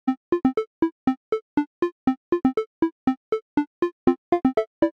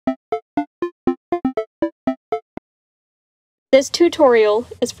This tutorial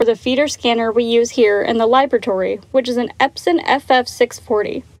is for the feeder scanner we use here in the Libratory, which is an Epson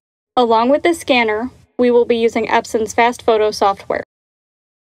FF-640. Along with this scanner, we will be using Epson's FastFoto software.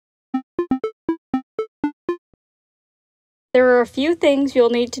 There are a few things you'll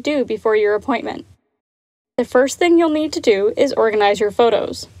need to do before your appointment. The first thing you'll need to do is organize your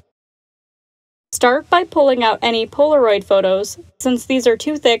photos. Start by pulling out any Polaroid photos, since these are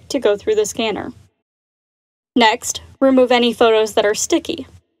too thick to go through the scanner. Next, remove any photos that are sticky.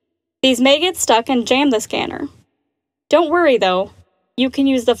 These may get stuck and jam the scanner. Don't worry though, you can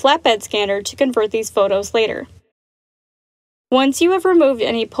use the flatbed scanner to convert these photos later. Once you have removed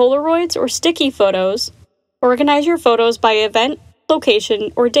any Polaroids or sticky photos, organize your photos by event,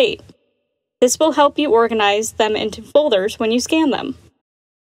 location, or date. This will help you organize them into folders when you scan them.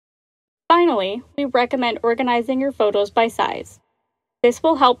 Finally, we recommend organizing your photos by size. This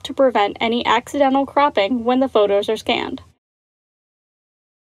will help to prevent any accidental cropping when the photos are scanned.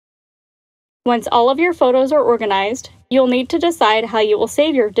 Once all of your photos are organized, you'll need to decide how you will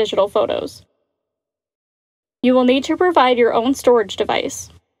save your digital photos. You will need to provide your own storage device.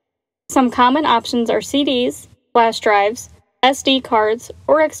 Some common options are CDs, flash drives, SD cards,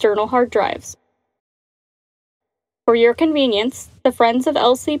 or external hard drives. For your convenience, the Friends of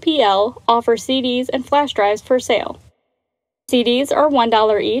LCPL offer CDs and flash drives for sale. CDs are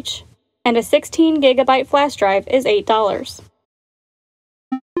 $1 each, and a 16 GB flash drive is $8.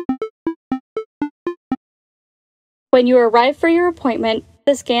 When you arrive for your appointment,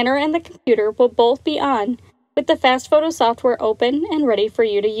 the scanner and the computer will both be on, with the FastFoto software open and ready for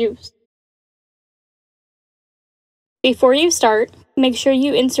you to use. Before you start, make sure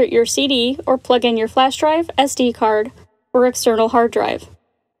you insert your CD or plug in your flash drive, SD card, or external hard drive.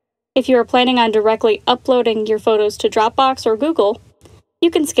 If you are planning on directly uploading your photos to Dropbox or Google,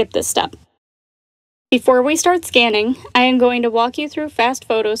 you can skip this step. Before we start scanning, I am going to walk you through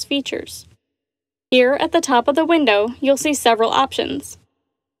FastFoto's features. Here at the top of the window, you'll see several options.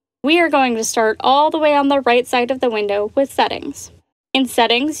 We are going to start all the way on the right side of the window with Settings. In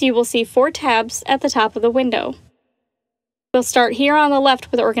Settings, you will see 4 tabs at the top of the window. We'll start here on the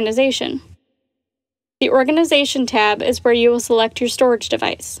left with Organization. The Organization tab is where you will select your storage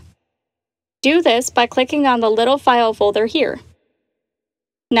device. Do this by clicking on the little file folder here.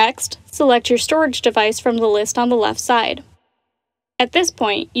 Next, select your storage device from the list on the left side. At this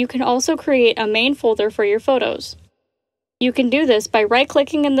point, you can also create a main folder for your photos. You can do this by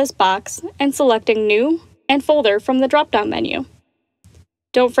right-clicking in this box and selecting New and Folder from the drop-down menu.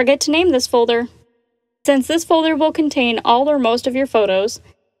 Don't forget to name this folder. Since this folder will contain all or most of your photos,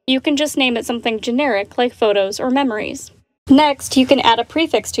 you can just name it something generic like Photos or Memories. Next, you can add a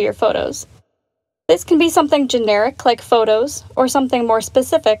prefix to your photos. This can be something generic like Photos, or something more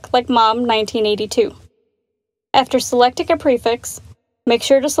specific like Mom 1982. After selecting a prefix, make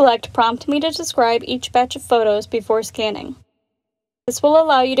sure to select Prompt me to describe each batch of photos before scanning. This will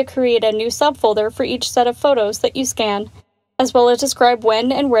allow you to create a new subfolder for each set of photos that you scan, as well as describe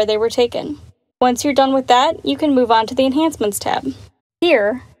when and where they were taken. Once you're done with that, you can move on to the Enhancements tab.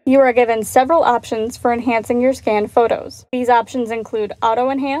 Here, you are given several options for enhancing your scanned photos. These options include Auto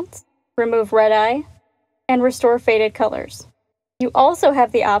Enhance, Remove Red Eye, and Restore Faded Colors. You also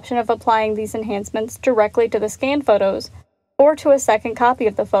have the option of applying these enhancements directly to the scanned photos or to a second copy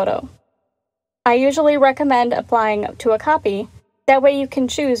of the photo. I usually recommend applying to a copy, that way you can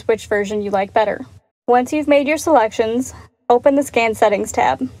choose which version you like better. Once you've made your selections, open the Scan Settings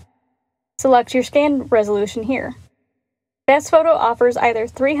tab. Select your scan resolution here. FastFoto offers either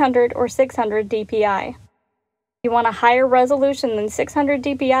 300 or 600 dpi. If you want a higher resolution than 600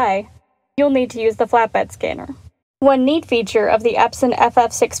 dpi, you'll need to use the flatbed scanner. One neat feature of the Epson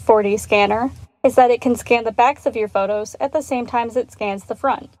FF-640 scanner is that it can scan the backs of your photos at the same time as it scans the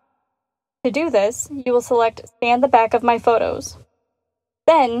front. To do this, you will select Scan the Back of My Photos.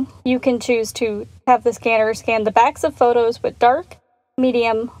 Then, you can choose to have the scanner scan the backs of photos with dark,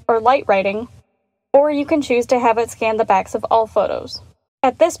 medium, or light writing, or you can choose to have it scan the backs of all photos.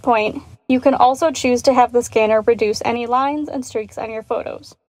 At this point, you can also choose to have the scanner reduce any lines and streaks on your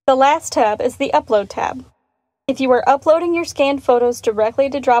photos. The last tab is the Upload tab. If you are uploading your scanned photos directly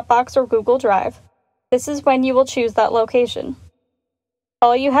to Dropbox or Google Drive, this is when you will choose that location.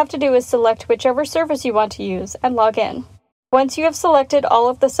 All you have to do is select whichever service you want to use and log in. Once you have selected all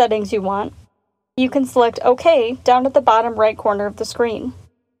of the settings you want, you can select OK down at the bottom right corner of the screen.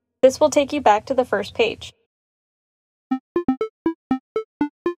 This will take you back to the first page.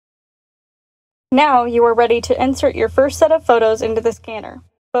 Now you are ready to insert your first set of photos into the scanner.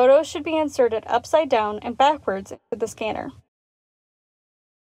 Photos should be inserted upside down and backwards into the scanner.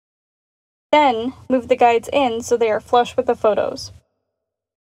 Then, move the guides in so they are flush with the photos.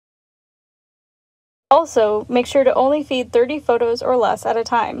 Also, make sure to only feed 30 photos or less at a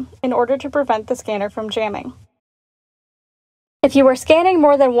time in order to prevent the scanner from jamming. If you are scanning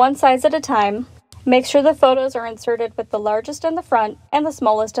more than one size at a time, make sure the photos are inserted with the largest in the front and the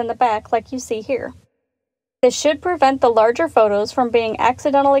smallest in the back like you see here. This should prevent the larger photos from being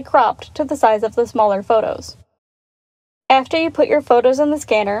accidentally cropped to the size of the smaller photos. After you put your photos in the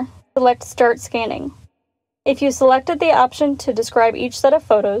scanner, select Start Scanning. If you selected the option to describe each set of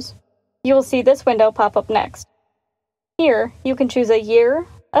photos, you will see this window pop up next. Here, you can choose a year,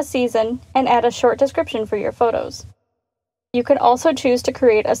 a season, and add a short description for your photos. You can also choose to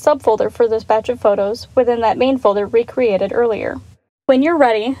create a subfolder for this batch of photos within that main folder recreated earlier. When you're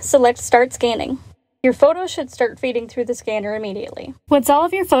ready, select Start Scanning. Your photos should start feeding through the scanner immediately. Once all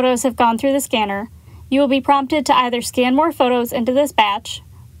of your photos have gone through the scanner, you will be prompted to either scan more photos into this batch,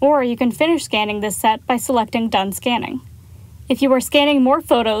 or you can finish scanning this set by selecting Done Scanning. If you are scanning more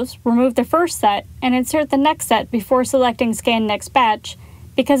photos, remove the first set and insert the next set before selecting Scan Next Batch,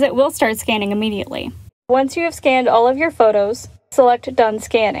 because it will start scanning immediately. Once you have scanned all of your photos, select Done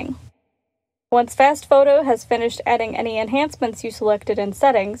Scanning. Once FastFoto has finished adding any enhancements you selected in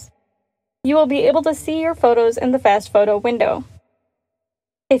Settings, you will be able to see your photos in the FastFoto window.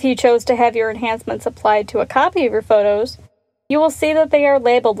 If you chose to have your enhancements applied to a copy of your photos, you will see that they are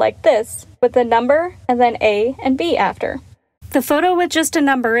labeled like this, with the number and then A and B after. The photo with just a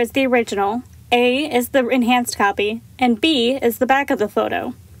number is the original, A is the enhanced copy, and B is the back of the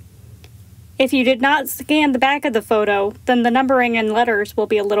photo. If you did not scan the back of the photo, then the numbering and letters will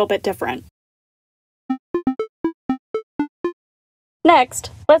be a little bit different.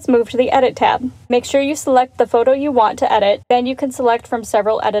 Next, let's move to the Edit tab. Make sure you select the photo you want to edit, then you can select from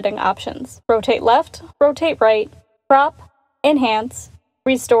several editing options. Rotate left, rotate right, crop, enhance,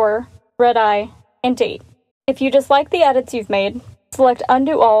 restore, red eye, and date. If you dislike the edits you've made, select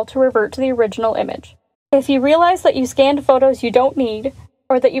Undo All to revert to the original image. If you realize that you scanned photos you don't need,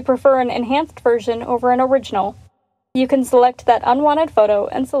 or that you prefer an enhanced version over an original, you can select that unwanted photo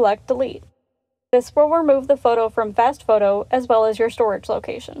and select Delete. This will remove the photo from FastFoto as well as your storage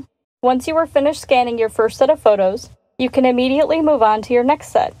location. Once you are finished scanning your first set of photos, you can immediately move on to your next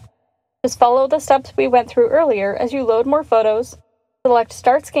set. Just follow the steps we went through earlier as you load more photos, select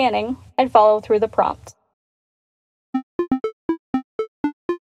Start Scanning, and follow through the prompts.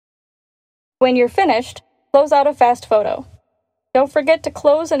 When you're finished, close out of FastFoto. Don't forget to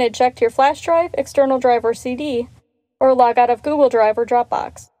close and eject your flash drive, external drive or CD, or log out of Google Drive or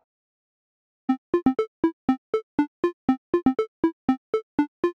Dropbox.